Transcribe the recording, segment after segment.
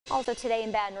Also today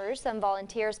in Baton Rouge, some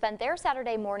volunteers spent their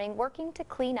Saturday morning working to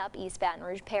clean up East Baton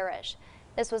Rouge Parish.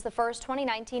 This was the first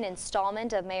 2019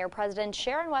 installment of Mayor-President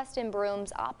Sharon Weston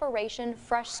Broom's Operation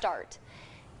Fresh Start.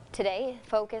 Today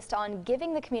focused on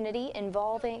giving the community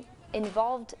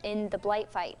involved in the blight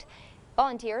fight.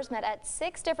 Volunteers met at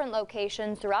 6 different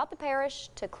locations throughout the parish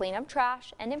to clean up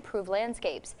trash and improve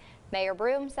landscapes. Mayor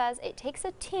Broom says it takes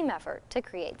a team effort to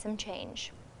create some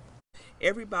change.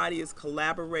 Everybody is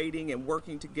collaborating and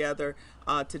working together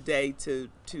today to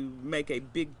make a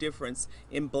big difference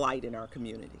in blight in our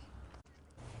community.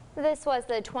 This was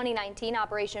the 2019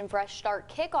 Operation Fresh Start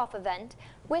kickoff event,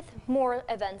 with more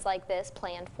events like this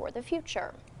planned for the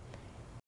future.